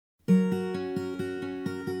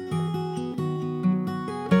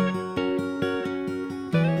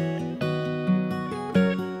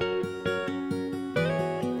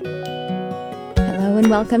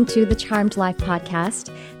welcome to the Charmed Life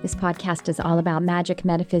podcast. This podcast is all about magic,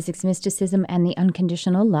 metaphysics, mysticism, and the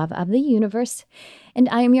unconditional love of the universe. And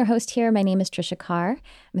I am your host here. My name is Trisha Carr.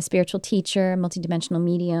 I'm a spiritual teacher, multidimensional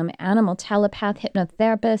medium, animal telepath,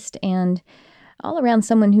 hypnotherapist, and all around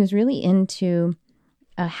someone who's really into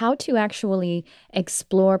how to actually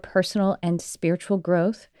explore personal and spiritual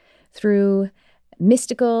growth through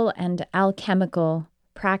mystical and alchemical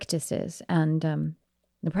practices, and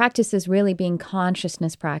the practices really being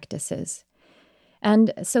consciousness practices.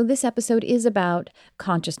 And so this episode is about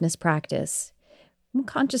consciousness practice.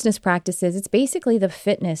 Consciousness practices, it's basically the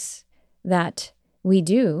fitness that we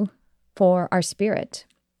do for our spirit.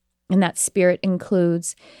 And that spirit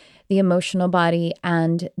includes the emotional body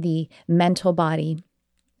and the mental body.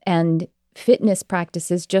 And fitness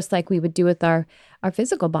practices just like we would do with our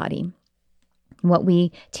physical body. What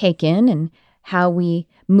we take in and how we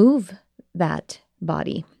move that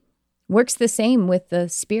body. Works the same with the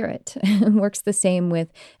spirit, works the same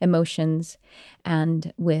with emotions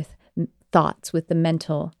and with thoughts, with the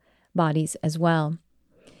mental bodies as well.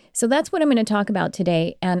 So that's what I'm going to talk about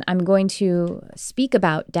today, and I'm going to speak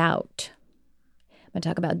about doubt. I'm going to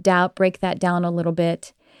talk about doubt, break that down a little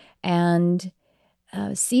bit, and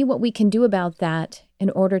see what we can do about that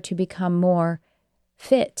in order to become more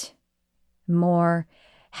fit, more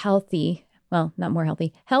healthy. Well, not more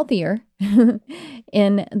healthy, healthier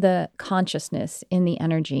in the consciousness, in the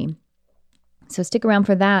energy. So stick around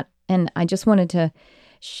for that. And I just wanted to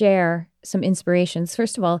share some inspirations.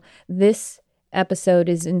 First of all, this episode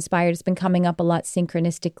is inspired. It's been coming up a lot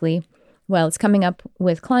synchronistically. Well, it's coming up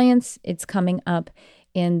with clients. It's coming up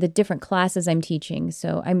in the different classes I'm teaching.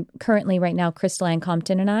 So I'm currently right now, Crystal Ann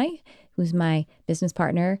Compton and I, who's my business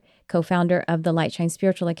partner, co-founder of the Light Shine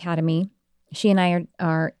Spiritual Academy. She and I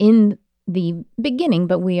are in the beginning,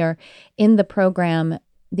 but we are in the program,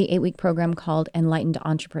 the 8-week program called Enlightened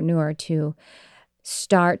Entrepreneur, to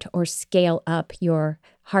start or scale up your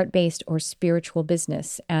heart-based or spiritual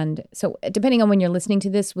business. And so depending on when you're listening to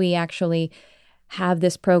this, we actually have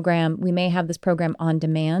this program. We may have this program on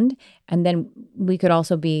demand, and then we could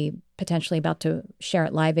also be potentially about to share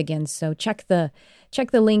it live again. So check the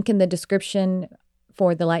link in the description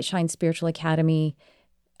for the Light Shine Spiritual Academy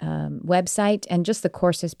website and just the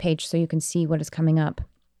courses page so you can see what is coming up.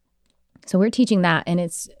 So we're teaching that, and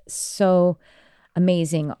it's so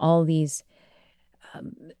amazing. All these,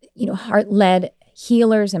 heart-led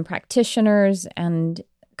healers and practitioners and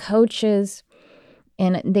coaches,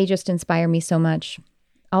 and they just inspire me so much.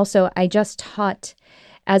 Also, I just taught,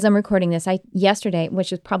 as I'm recording this, yesterday,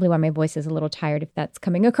 which is probably why my voice is a little tired. If that's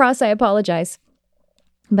coming across, I apologize.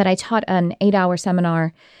 But I taught an 8-hour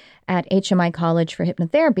seminar at HMI College for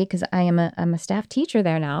Hypnotherapy because I'm a staff teacher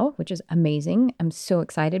there now, which is amazing. I'm so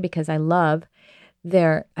excited because I love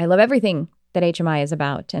everything that HMI is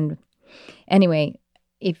about. And anyway,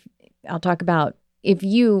 if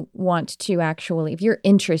you want to actually, if you're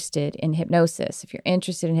interested in hypnosis, if you're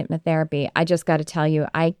interested in hypnotherapy, I just got to tell you,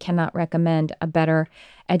 I cannot recommend a better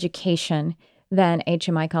education than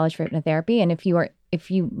HMI College for Hypnotherapy. And if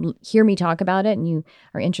you hear me talk about it and you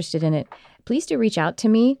are interested in it, please do reach out to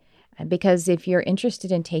me. Because if you're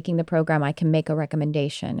interested in taking the program, I can make a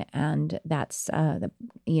recommendation, and that's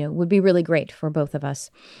would be really great for both of us.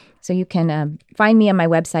 So you can find me on my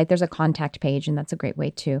website. There's a contact page, and that's a great way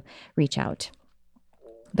to reach out.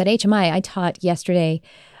 But HMI, I taught yesterday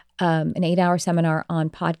an 8-hour seminar on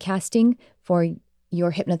podcasting for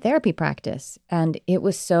your hypnotherapy practice, and it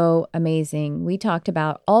was so amazing. We talked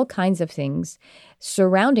about all kinds of things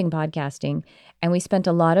surrounding podcasting, and we spent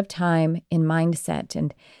a lot of time in mindset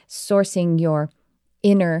and sourcing your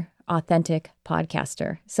inner authentic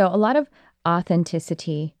podcaster. So a lot of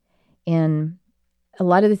authenticity in a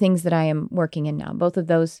lot of the things that I am working in now, both of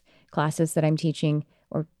those classes that I'm teaching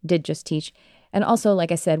or did just teach, and also,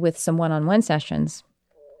 like I said, with some one-on-one sessions.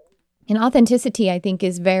 And authenticity, I think,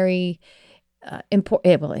 is very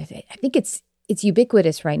important. Well, I think it's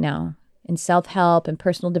ubiquitous right now in self-help and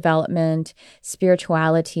personal development,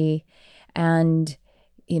 spirituality, and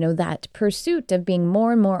that pursuit of being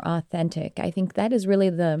more and more authentic. I think that is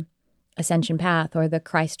really the ascension path or the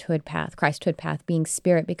Christhood path. Christhood path being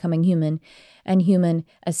spirit becoming human, and human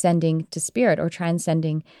ascending to spirit or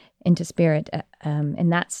transcending into spirit in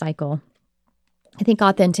that cycle. I think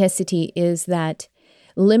authenticity is that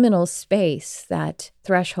liminal space, that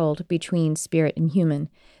threshold between spirit and human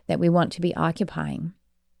that we want to be occupying.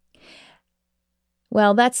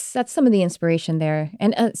 Well, that's some of the inspiration there.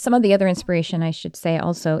 And some of the other inspiration, I should say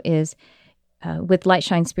also, is with Light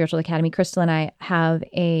Shine Spiritual Academy, Crystal and I have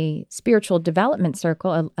a spiritual development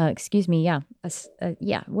circle. What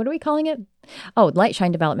are we calling it? Oh, Light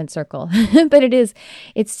Shine Development Circle. But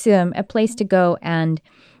it's a place to go and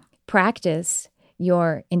practice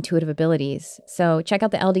your intuitive abilities. So check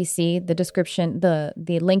out the LDC. The description,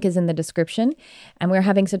 the link is in the description, and we're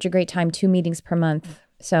having such a great time. 2 meetings per month.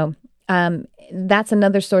 So that's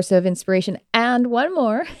another source of inspiration. And one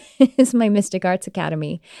more is my Mystic Arts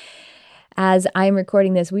Academy. As I'm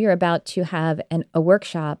recording this, we are about to have a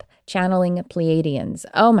workshop channeling Pleiadians.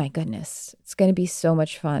 Oh my goodness, it's going to be so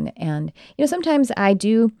much fun. And sometimes I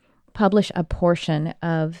do publish a portion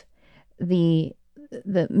of the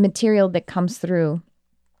material that comes through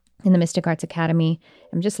in the Mystic Arts Academy.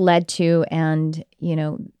 I'm just led to, and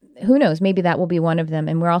who knows, maybe that will be one of them.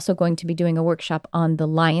 And we're also going to be doing a workshop on the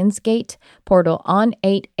Lionsgate portal on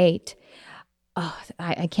 8/8. Oh,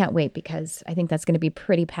 I can't wait, because I think that's going to be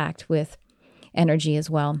pretty packed with energy as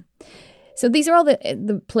well. So these are all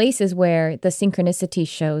the places where the synchronicity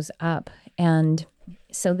shows up. And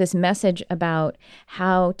so this message about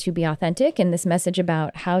how to be authentic, and this message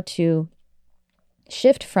about how to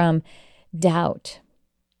shift from doubt.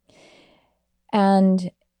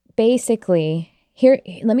 And basically, here,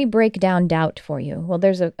 let me break down doubt for you. Well,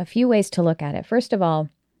 there's a few ways to look at it. First of all,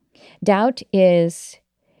 doubt is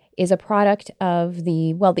a product of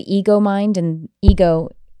the ego mind, and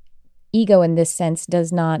ego in this sense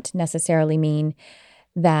does not necessarily mean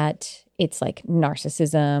that it's like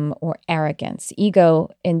narcissism or arrogance. Ego,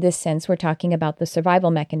 in this sense, we're talking about the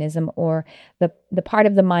survival mechanism, or the part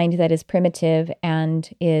of the mind that is primitive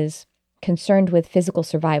and is concerned with physical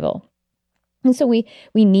survival. And so we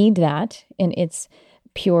need that in its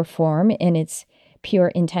pure form, in its pure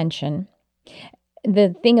intention.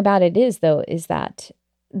 The thing about it is that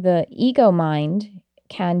the ego mind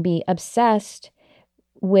can be obsessed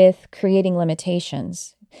with creating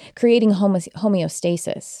limitations, creating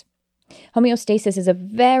homeostasis. Homeostasis is a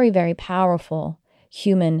very, very powerful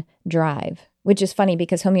human drive, which is funny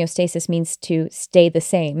because homeostasis means to stay the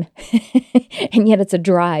same, and yet it's a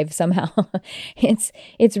drive somehow.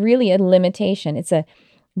 It's really a limitation. It's a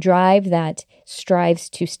drive that strives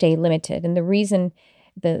to stay limited. And the reason,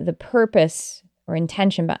 the purpose or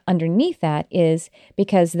intention underneath that is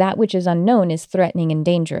because that which is unknown is threatening and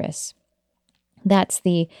dangerous. That's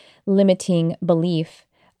the limiting belief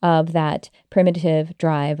of that primitive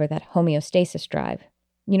drive, or that homeostasis drive.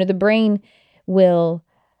 The brain will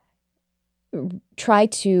try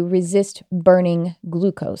to resist burning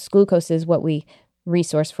glucose. Glucose is what we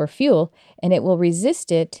resource for fuel, and it will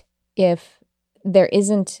resist it if there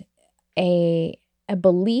isn't a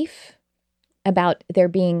belief about there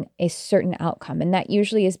being a certain outcome. And that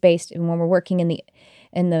usually is based, when we're working in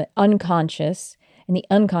the unconscious, and the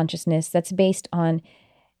unconsciousness, that's based on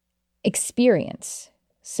experience.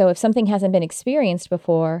 So if something hasn't been experienced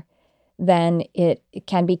before, then it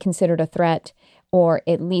can be considered a threat, or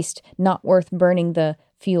at least not worth burning the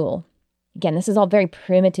fuel. Again, this is all very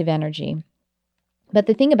primitive energy. But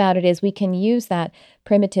the thing about it is, we can use that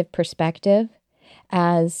primitive perspective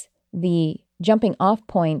as the jumping off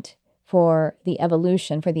point for the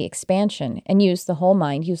evolution, for the expansion, and use the whole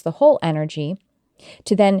mind, use the whole energy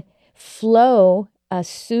to then flow a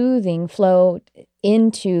soothing flow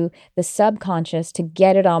into the subconscious to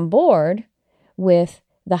get it on board with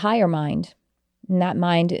the higher mind. And that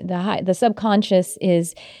mind, the subconscious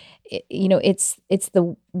is, it's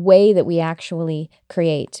the way that we actually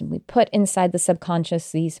create. And we put inside the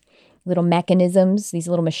subconscious these little mechanisms, these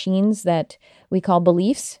little machines that we call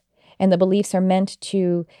beliefs. And the beliefs are meant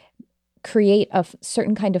to create a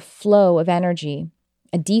certain kind of flow of energy,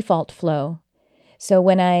 a default flow. So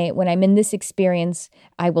when I'm in this experience,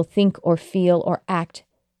 I will think or feel or act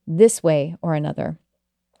this way or another.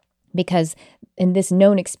 Because in this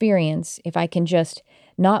known experience, if I can just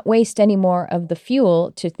not waste any more of the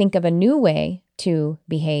fuel to think of a new way to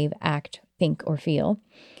behave, act, think, or feel,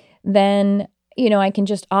 then, I can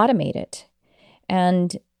just automate it.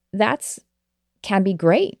 And that's can be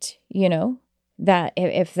great, that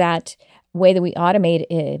if that way that we automate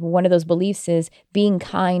it, one of those beliefs is being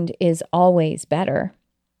kind is always better.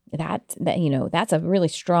 That's a really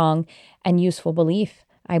strong and useful belief,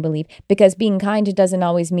 I believe, because being kind doesn't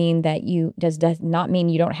always mean that does not mean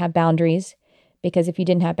you don't have boundaries. Because if you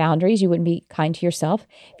didn't have boundaries, you wouldn't be kind to yourself.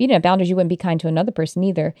 If you didn't have boundaries, you wouldn't be kind to another person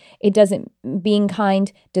either. Being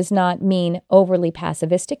kind does not mean overly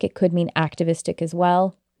passivistic. It could mean activistic as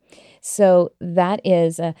well. So that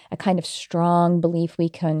is a kind of strong belief we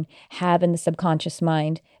can have in the subconscious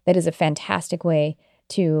mind that is a fantastic way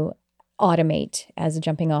to automate as a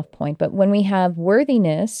jumping off point. But when we have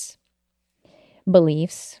worthiness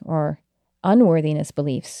beliefs or unworthiness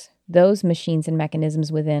beliefs, those machines and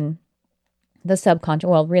mechanisms within the subconscious,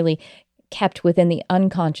 well, really kept within the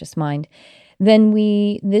unconscious mind, then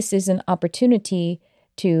this is an opportunity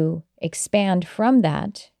to expand from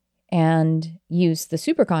that and use the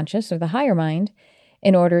superconscious or the higher mind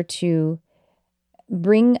in order to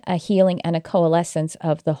bring a healing and a coalescence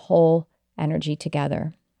of the whole energy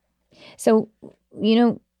together. So,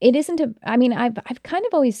 it isn't I've kind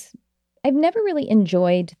of always, I've never really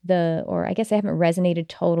enjoyed or I guess I haven't resonated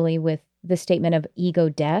totally with the statement of ego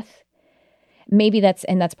death. Maybe that's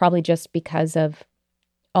probably just because of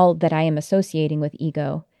all that I am associating with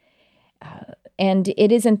ego. And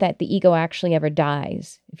it isn't that the ego actually ever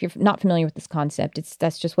dies. If you're not familiar with this concept,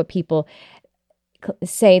 that's just what people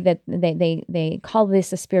say, that they call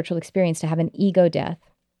this a spiritual experience, to have an ego death.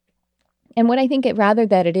 And what I think rather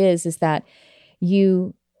that it is that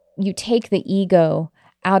you take the ego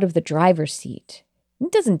out of the driver's seat.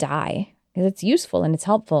 It doesn't die because it's useful and it's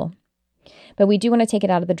helpful. But we do want to take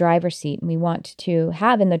it out of the driver's seat, and we want to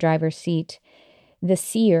have in the driver's seat the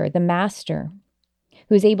seer, the master,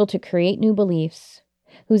 who's able to create new beliefs,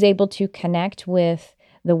 who's able to connect with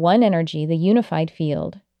the one energy, the unified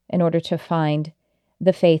field, in order to find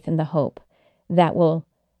the faith and the hope that will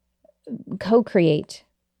co-create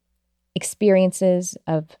experiences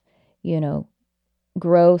of,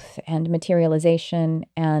 growth and materialization,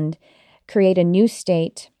 and create a new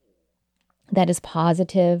state that is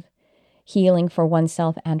positive, healing for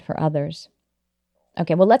oneself and for others.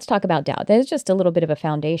 Okay, well, let's talk about doubt. There's just a little bit of a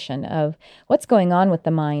foundation of what's going on with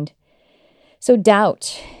the mind. So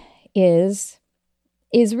doubt is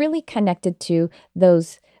really connected to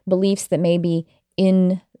those beliefs that may be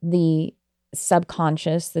in the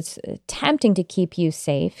subconscious that's attempting to keep you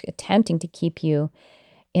safe, attempting to keep you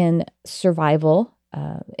in survival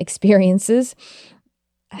experiences.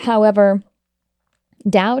 However,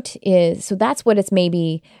 doubt so that's what it's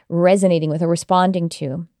maybe resonating with or responding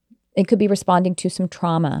to. It could be responding to some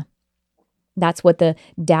trauma. That's what the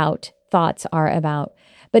doubt thoughts are about.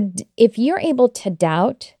 But if you're able to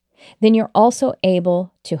doubt, then you're also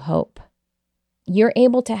able to hope. You're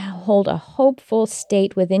able to hold a hopeful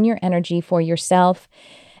state within your energy for yourself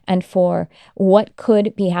and for what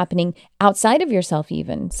could be happening outside of yourself,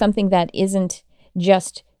 even something that isn't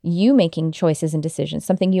just you making choices and decisions,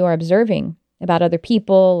 something you are observing about other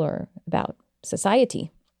people or about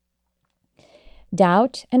society.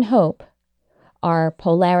 Doubt and hope are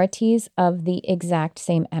polarities of the exact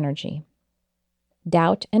same energy.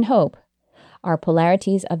 Doubt and hope are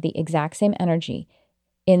polarities of the exact same energy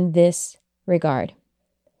in this regard.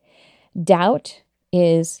 Doubt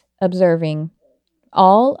is observing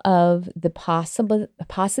all of the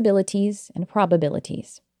possibilities and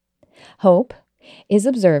probabilities. Hope is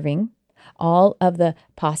observing all of the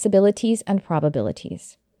possibilities and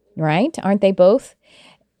probabilities, right? Aren't they both?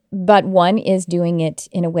 But one is doing it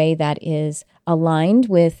in a way that is aligned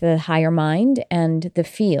with the higher mind and the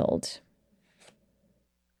field.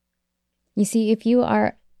 You see, if you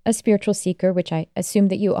are a spiritual seeker, which I assume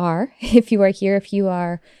that you are, if you are here, if you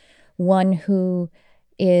are one who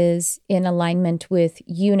is in alignment with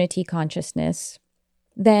unity consciousness,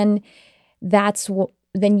 then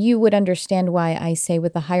then you would understand why I say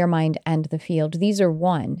with the higher mind and the field, these are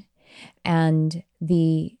one. And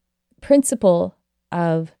the principle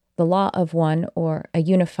of the law of one, or a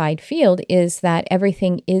unified field, is that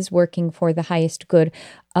everything is working for the highest good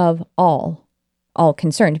of all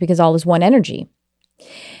concerned, because all is one energy.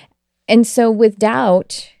 And so with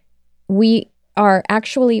doubt, we are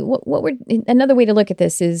actually, another way to look at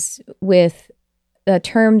this is with a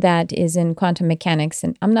term that is in quantum mechanics,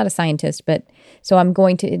 and I'm not a scientist, but so I'm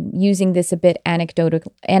going to using this a bit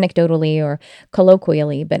anecdotally or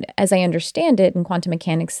colloquially, but as I understand it in quantum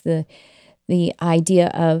mechanics, the idea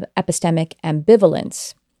of epistemic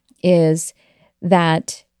ambivalence is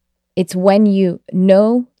that it's when you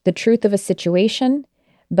know the truth of a situation,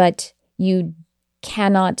 but you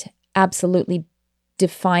cannot absolutely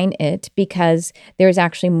define it because there's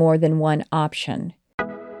actually more than one option.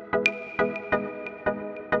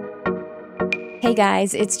 Hey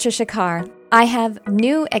guys, it's Trisha Carr. I have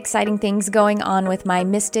new exciting things going on with my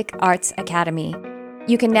Mystic Arts Academy.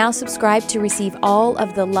 You can now subscribe to receive all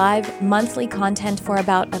of the live monthly content for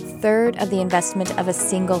about a third of the investment of a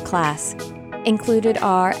single class. Included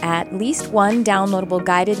are at least one downloadable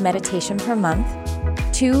guided meditation per month,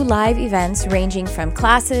 2 live events ranging from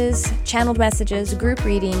classes, channeled messages, group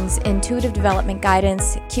readings, intuitive development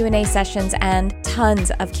guidance, Q&A sessions, and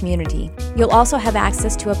tons of community. You'll also have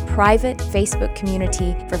access to a private Facebook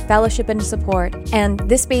community for fellowship and support, and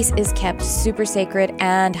this space is kept super sacred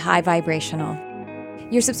and high vibrational.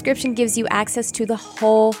 Your subscription gives you access to the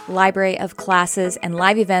whole library of classes and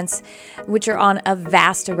live events, which are on a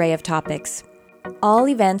vast array of topics. All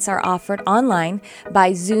events are offered online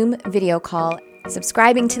by Zoom video call.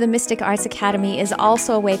 Subscribing to the Mystic Arts Academy is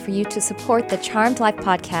also a way for you to support the Charmed Life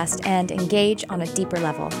podcast and engage on a deeper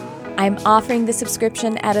level. I'm offering the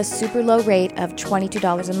subscription at a super low rate of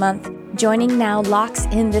 $22 a month. Joining now locks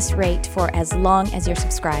in this rate for as long as you're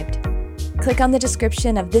subscribed. Click on the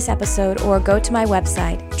description of this episode or go to my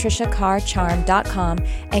website, trishacarrcharm.com,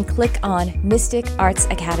 and click on Mystic Arts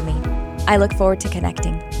Academy. I look forward to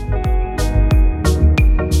connecting.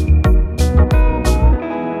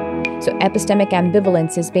 So epistemic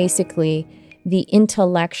ambivalence is basically the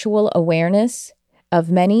intellectual awareness of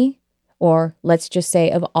many, or let's just say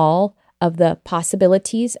of all, of the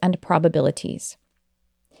possibilities and probabilities.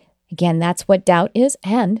 Again, that's what doubt is,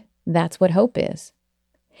 and that's what hope is.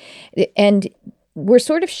 And we're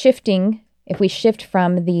sort of shifting, if we shift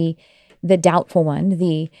from the doubtful one,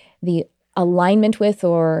 the alignment with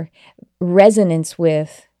or resonance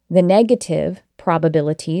with the negative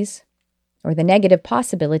probabilities or the negative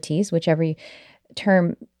possibilities, whichever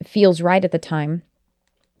term feels right at the time.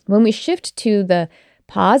 When we shift to the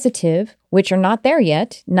positive, which are not there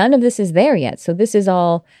yet, none of this is there yet. So this is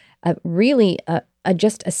all really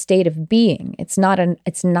just a state of being. It's not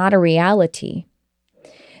a reality.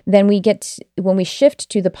 Then when we shift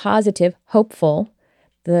to the positive, hopeful,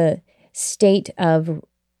 the state of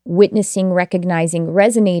witnessing, recognizing,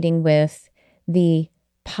 resonating with the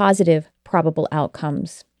positive probable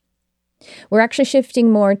outcomes. We're actually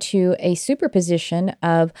shifting more to a superposition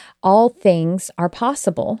of all things are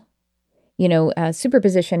possible. You know,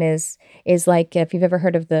 superposition is like, if you've ever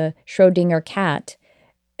heard of the Schrödinger cat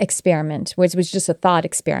experiment, which was just a thought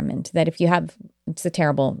experiment, that if you have, it's a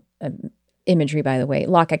terrible imagery, by the way,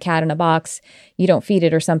 lock a cat in a box, you don't feed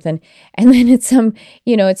it or something, and then at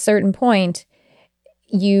a certain point,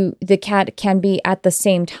 the cat can be at the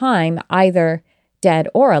same time either dead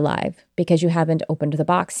or alive because you haven't opened the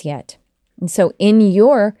box yet. And so in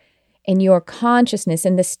your consciousness,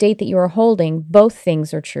 in the state that you are holding, both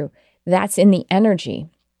things are true. That's in the energy.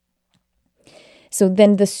 So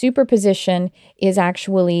then the superposition is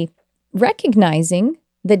actually recognizing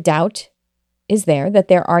the doubt is there, that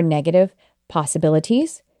there are negative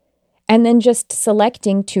possibilities, and then just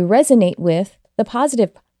selecting to resonate with the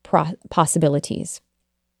positive possibilities.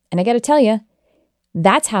 And I got to tell you,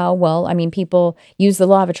 that's how, people use the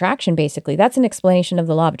law of attraction, basically. That's an explanation of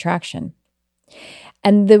the law of attraction.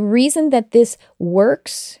 And the reason that this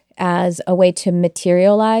works as a way to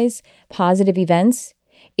materialize positive events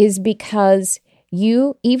is because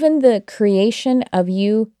even the creation of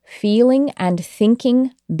you feeling and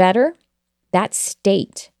thinking better, that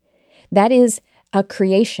state, that is a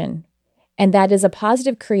creation. And that is a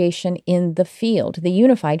positive creation in the field, the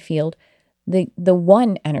unified field, the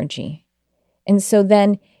one energy. And so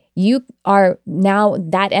then you are now,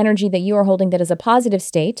 that energy that you are holding that is a positive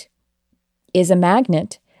state is a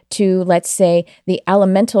magnet to, let's say, the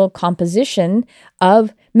elemental composition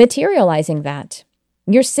of materializing that.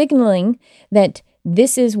 You're signaling that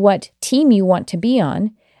this is what team you want to be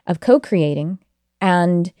on, of co-creating,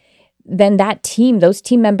 and then those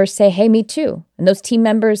team members say, hey, me too. And those team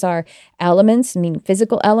members are elements,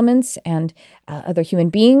 physical elements, and other human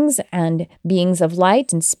beings and beings of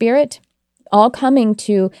light and spirit, all coming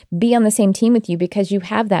to be on the same team with you because you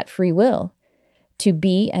have that free will to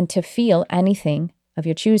be and to feel anything of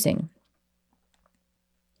your choosing.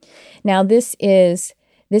 Now, this is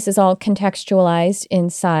all contextualized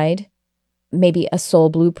inside maybe a soul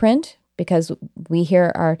blueprint, because we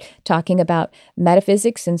here are talking about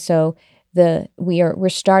metaphysics, and so we're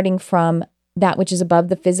starting from that which is above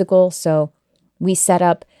the physical. So we set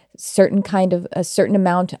up a certain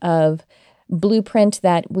amount of blueprint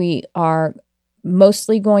that we are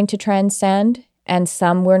mostly going to transcend, and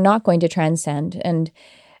some we're not going to transcend.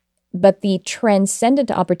 But the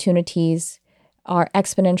transcendent opportunities are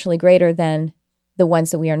exponentially greater than the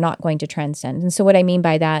ones that we are not going to transcend. And so what I mean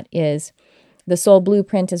by that is the soul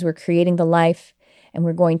blueprint, as we're creating the life and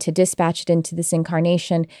we're going to dispatch it into this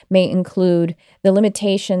incarnation, may include the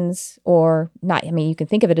limitations, or not, you can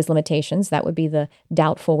think of it as limitations. That would be the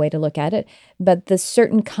doubtful way to look at it. But the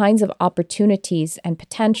certain kinds of opportunities and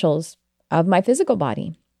potentials of my physical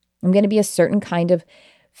body. I'm going to be a certain kind of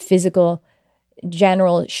physical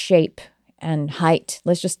general shape and height.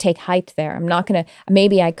 Let's just take height there. I'm not going to,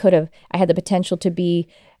 maybe I had the potential to be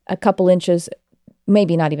a couple inches,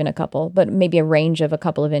 maybe not even a couple, but maybe a range of a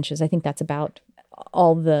couple of inches. I think that's about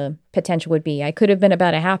all the potential would be. I could have been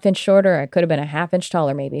about a half inch shorter. I could have been a half inch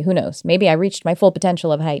taller, maybe. Who knows? Maybe I reached my full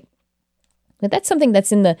potential of height. But that's something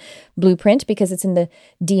that's in the blueprint because it's in the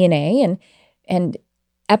DNA, and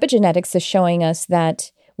epigenetics is showing us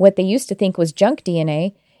that what they used to think was junk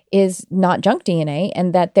DNA is not junk DNA,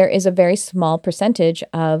 and that there is a very small percentage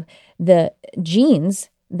of the genes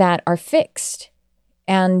that are fixed.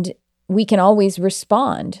 And we can always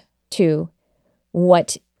respond to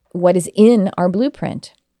what is in our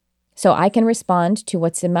blueprint. So I can respond to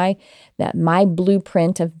what's in my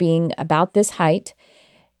blueprint of being about this height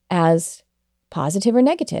as positive or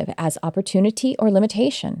negative, as opportunity or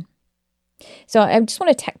limitation. So I just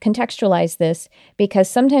want to contextualize this because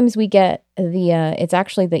sometimes we get it's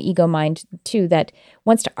actually the ego mind too that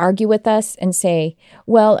wants to argue with us and say,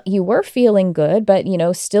 well, you were feeling good, but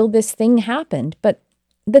still this thing happened. But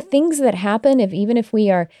the things that happen, if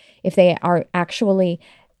they are actually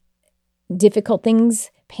difficult things,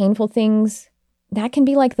 painful things, that can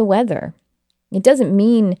be like the weather. It doesn't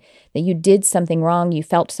mean that you did something wrong, you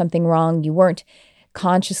felt something wrong, you weren't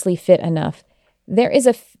consciously fit enough. There is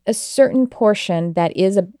a certain portion that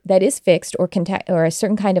is fixed or a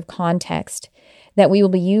certain kind of context that we will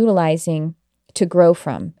be utilizing to grow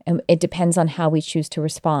from. And it depends on how we choose to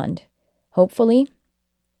respond, hopefully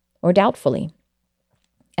or doubtfully,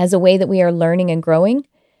 as a way that we are learning and growing,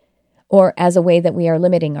 or as a way that we are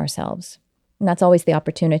limiting ourselves. And that's always the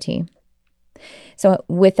opportunity. So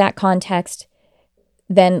with that context,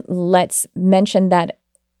 then let's mention that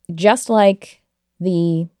just like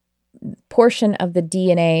the portion of the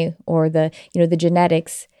DNA or the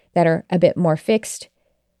genetics that are a bit more fixed,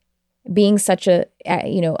 being such a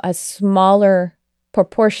smaller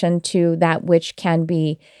proportion to that which can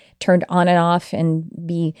be turned on and off and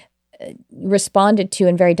be responded to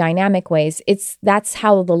in very dynamic ways. That's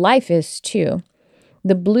how the life is too.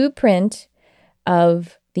 The blueprint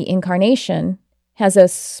of the incarnation has a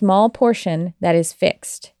small portion that is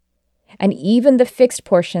fixed. And even the fixed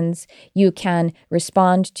portions you can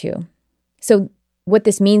respond to. So what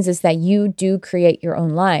this means is that you do create your own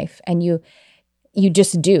life, and you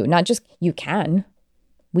just do, not just you can.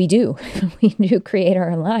 We do. We do create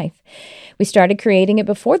our own life. We started creating it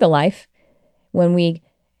before the life when we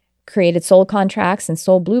created soul contracts and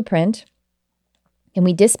soul blueprint, and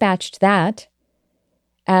we dispatched that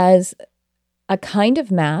as a kind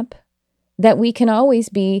of map that we can always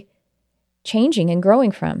be changing and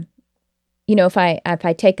growing from. If I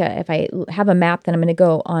have a map that I'm going to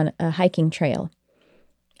go on a hiking trail,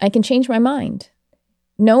 I can change my mind,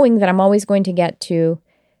 knowing that I'm always going to get to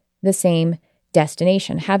the same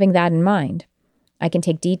destination. Having that in mind, I can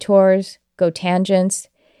take detours, go tangents,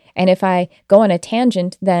 and if I go on a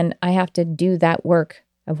tangent, then I have to do that work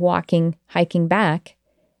of walking, hiking back,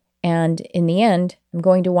 and in the end, I'm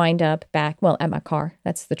going to wind up back, at my car.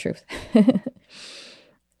 That's the truth.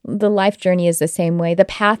 The life journey is the same way. The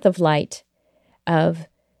path of light, of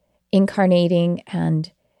incarnating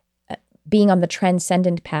and being on the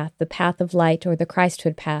transcendent path, the path of light, or the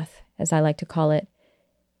Christhood path, as I like to call it.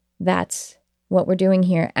 That's what we're doing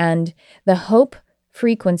here. And the hope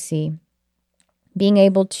frequency, being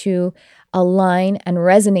able to align and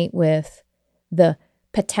resonate with the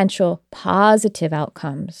potential positive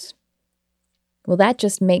outcomes, well, that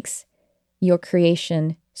just makes your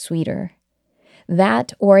creation sweeter.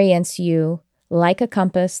 That orients you like a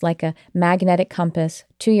compass, like a magnetic compass,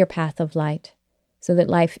 to your path of light, so that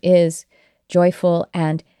life is joyful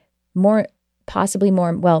and really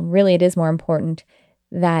it is more important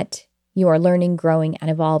that you are learning, growing, and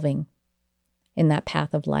evolving in that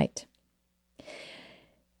path of light.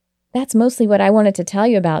 That's mostly what I wanted to tell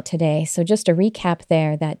you about today. So just a recap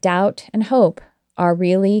there, that doubt and hope are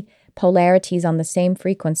really polarities on the same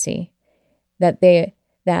frequency, that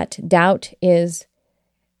doubt is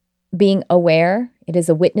being aware, it is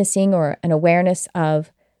a witnessing or an awareness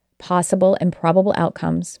of possible and probable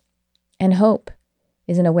outcomes. And hope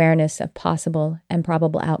is an awareness of possible and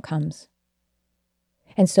probable outcomes.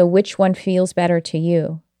 And so which one feels better to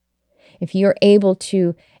you? If you're able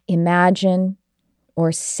to imagine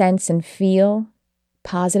or sense and feel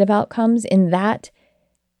positive outcomes in that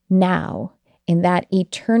now, in that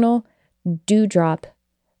eternal dewdrop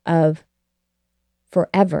of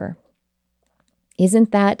forever,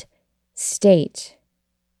 isn't that state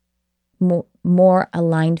more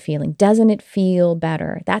aligned feeling? Doesn't it feel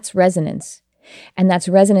better? That's resonance. And that's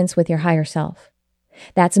resonance with your higher self.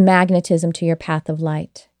 That's magnetism to your path of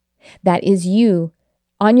light. That is you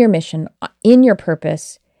on your mission, in your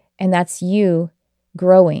purpose, and that's you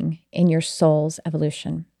growing in your soul's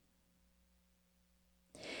evolution.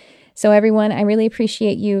 So everyone, I really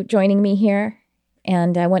appreciate you joining me here,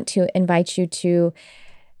 and I want to invite you to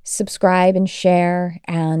subscribe and share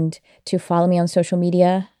and to follow me on social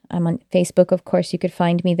media. I'm on Facebook, of course. You could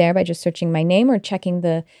find me there by just searching my name or checking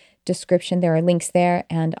the description. There are links there,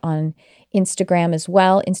 and on Instagram as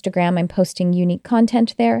well. Instagram, I'm posting unique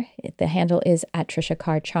content there. The handle is at Trisha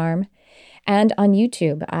Carr Charm. And on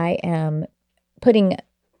YouTube, I am putting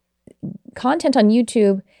content on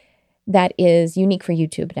YouTube that is unique for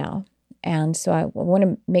YouTube now. And so I want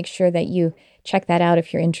to make sure that you check that out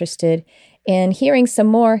if you're interested in hearing some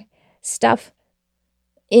more stuff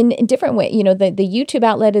in different way. You know, the YouTube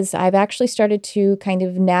outlet is, I've actually started to kind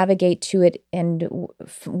of navigate to it and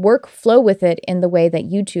flow with it in the way that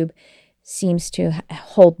YouTube seems to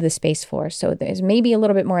hold the space for. So there's maybe a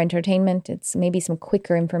little bit more entertainment. It's maybe some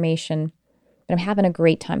quicker information, but I'm having a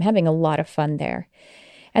great time, having a lot of fun there.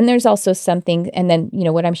 And there's also something, and then, you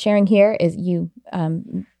know, what I'm sharing here is you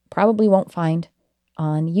probably won't find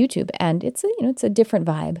on YouTube. And it's a different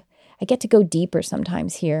vibe. I get to go deeper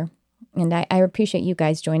sometimes here. And I appreciate you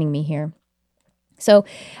guys joining me here. So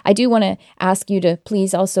I do want to ask you to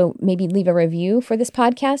please also maybe leave a review for this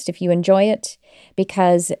podcast if you enjoy it,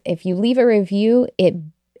 because if you leave a review,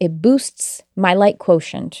 it boosts my like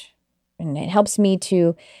quotient, and it helps me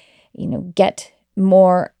to, get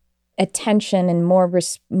more attention and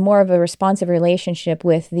more of a responsive relationship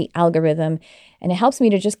with the algorithm. And it helps me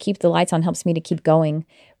to just keep the lights on, helps me to keep going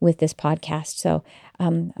with this podcast. So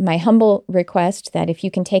my humble request that if you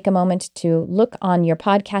can take a moment to look on your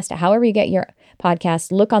podcast, however you get your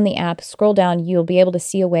podcast, look on the app, scroll down, you'll be able to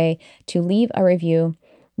see a way to leave a review.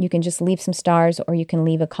 You can just leave some stars, or you can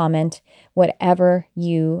leave a comment, whatever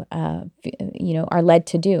you are led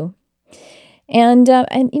to do. And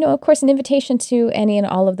of course, an invitation to any and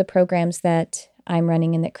all of the programs that I'm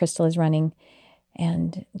running and that Crystal is running.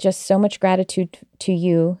 And just so much gratitude to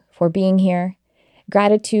you for being here.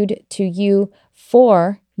 Gratitude to you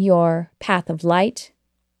for your path of light.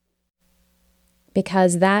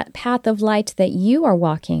 Because that path of light that you are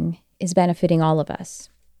walking is benefiting all of us.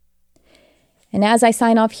 And as I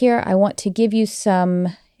sign off here, I want to give you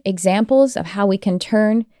some examples of how we can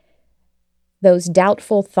turn those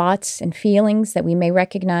doubtful thoughts and feelings that we may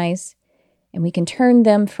recognize, and we can turn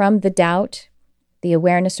them from the doubt, the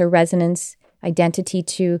awareness or resonance, identity,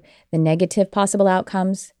 to the negative possible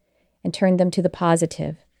outcomes, and turn them to the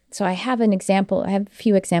positive. So I have an example. I have a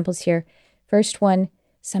few examples here. First one,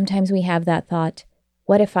 sometimes we have that thought,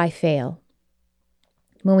 what if I fail?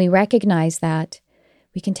 When we recognize that,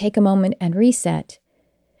 we can take a moment and reset,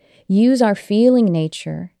 use our feeling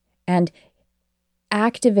nature, and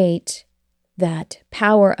activate that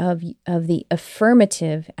power of the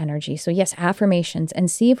affirmative energy. So yes, affirmations,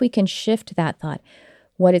 and see if we can shift that thought.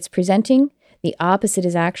 What it's presenting, the opposite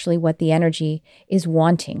is actually what the energy is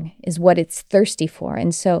wanting, is what it's thirsty for.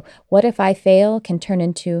 And so what if I fail can turn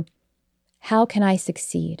into, how can I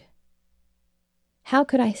succeed? How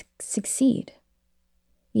could I succeed?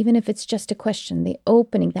 Even if it's just a question, the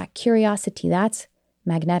opening, that curiosity, that's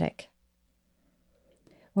magnetic.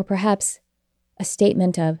 Or perhaps a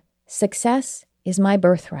statement of, success is my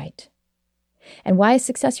birthright. And why is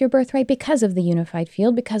success your birthright? Because of the unified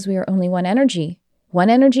field, because we are only one energy. One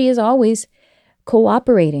energy is always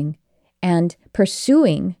cooperating and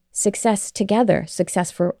pursuing success together,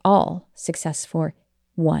 success for all, success for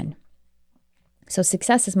one. So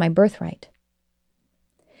success is my birthright.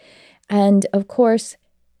 And of course,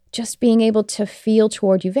 just being able to feel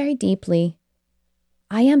toward you very deeply,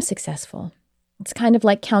 I am successful. It's kind of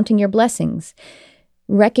like counting your blessings.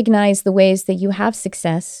 Recognize the ways that you have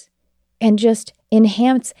success and just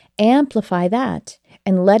amplify that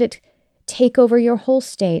and let it take over your whole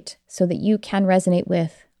state so that you can resonate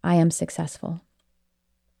with, I am successful.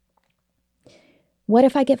 What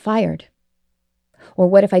if I get fired? Or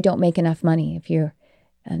what if I don't make enough money if you're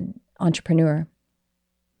an entrepreneur?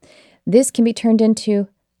 This can be turned into,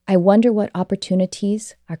 I wonder what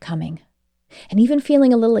opportunities are coming. And even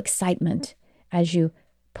feeling a little excitement as you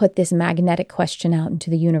put this magnetic question out into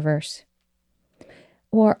the universe.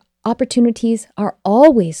 Or opportunities are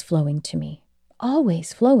always flowing to me,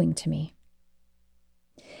 always flowing to me.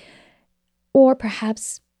 Or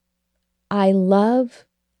perhaps I love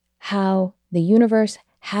how the universe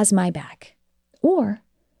has my back. Or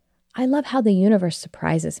I love how the universe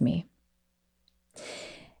surprises me.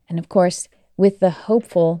 And of course, with the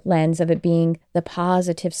hopeful lens of it being the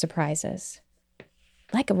positive surprises.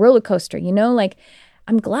 Like a roller coaster, like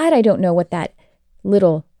I'm glad I don't know what that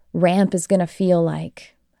little ramp is going to feel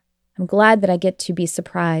like. I'm glad that I get to be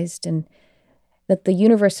surprised and that the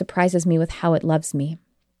universe surprises me with how it loves me.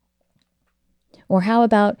 Or how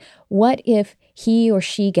about, what if he or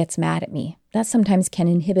she gets mad at me? That sometimes can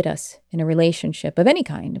inhibit us in a relationship of any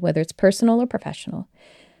kind, whether it's personal or professional.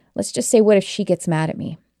 Let's just say, what if she gets mad at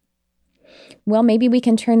me? Well, maybe we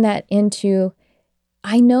can turn that into,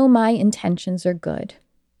 I know my intentions are good.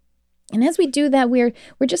 And as we do that, we're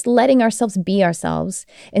just letting ourselves be ourselves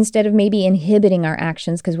instead of maybe inhibiting our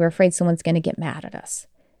actions because we're afraid someone's going to get mad at us.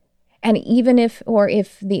 And even if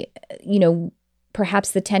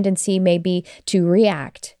perhaps the tendency may be to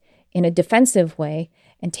react in a defensive way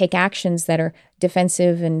and take actions that are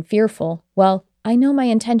defensive and fearful, well, I know my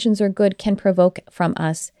intentions are good can provoke from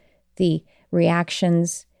us the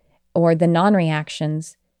reactions or the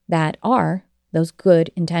non-reactions that are those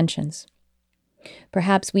good intentions.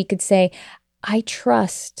 Perhaps we could say, I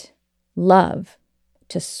trust love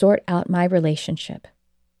to sort out my relationship.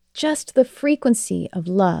 Just the frequency of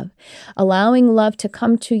love, allowing love to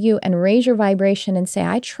come to you and raise your vibration and say,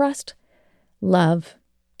 I trust love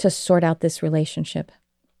to sort out this relationship.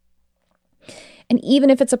 And even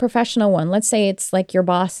if it's a professional one, let's say it's like your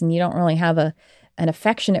boss and you don't really have an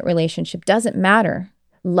affectionate relationship, doesn't matter.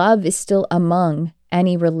 Love is still among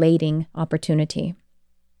any relating opportunity.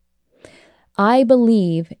 I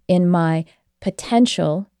believe in my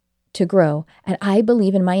potential to grow, and I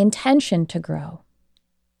believe in my intention to grow.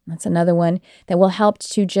 That's another one that will help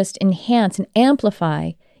to just enhance and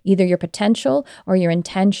amplify either your potential or your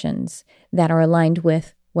intentions that are aligned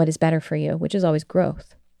with what is better for you, which is always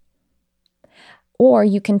growth. Or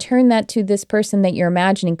you can turn that to this person that you're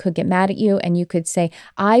imagining could get mad at you, and you could say,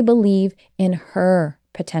 I believe in her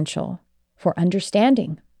potential for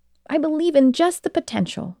understanding. I believe in just the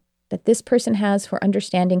potential that this person has for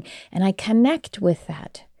understanding, and I connect with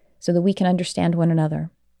that so that we can understand one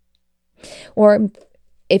another. Or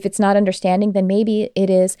if it's not understanding, then maybe it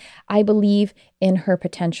is, I believe in her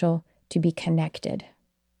potential to be connected.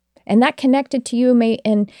 And that connected to you may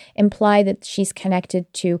imply that she's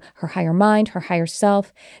connected to her higher mind, her higher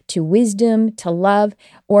self, to wisdom, to love,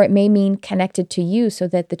 or it may mean connected to you so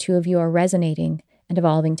that the two of you are resonating and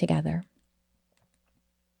evolving together.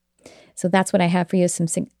 So that's what I have for you, some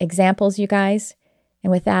examples, you guys.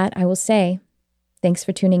 And with that, I will say, thanks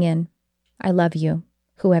for tuning in. I love you,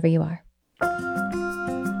 whoever you are.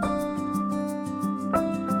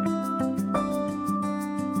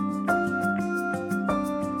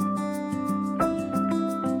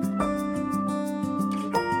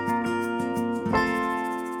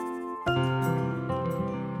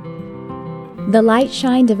 The Light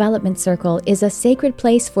Shine Development Circle is a sacred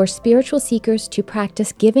place for spiritual seekers to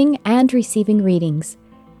practice giving and receiving readings.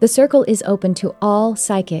 The circle is open to all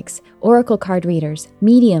psychics, oracle card readers,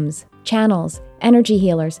 mediums, channels, energy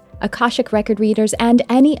healers, Akashic record readers, and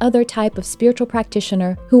any other type of spiritual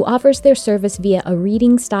practitioner who offers their service via a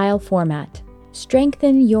reading-style format.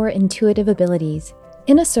 Strengthen your intuitive abilities.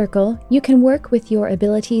 In a circle, you can work with your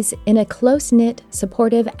abilities in a close-knit,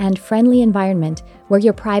 supportive, and friendly environment where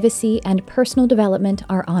your privacy and personal development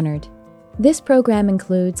are honored. This program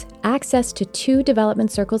includes access to 2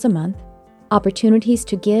 development circles a month, opportunities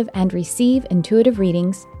to give and receive intuitive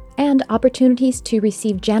readings, and opportunities to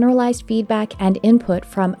receive generalized feedback and input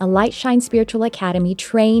from a Light Shine Spiritual Academy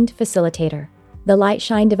trained facilitator. The Light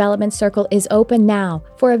Shine Development Circle is open now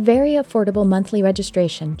for a very affordable monthly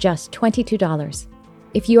registration, just $22.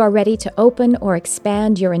 If you are ready to open or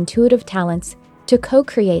expand your intuitive talents, to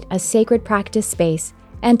co-create a sacred practice space,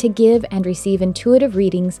 and to give and receive intuitive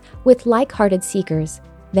readings with like-hearted seekers,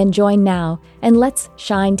 then join now and let's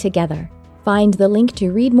shine together. Find the link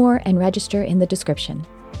to read more and register in the description.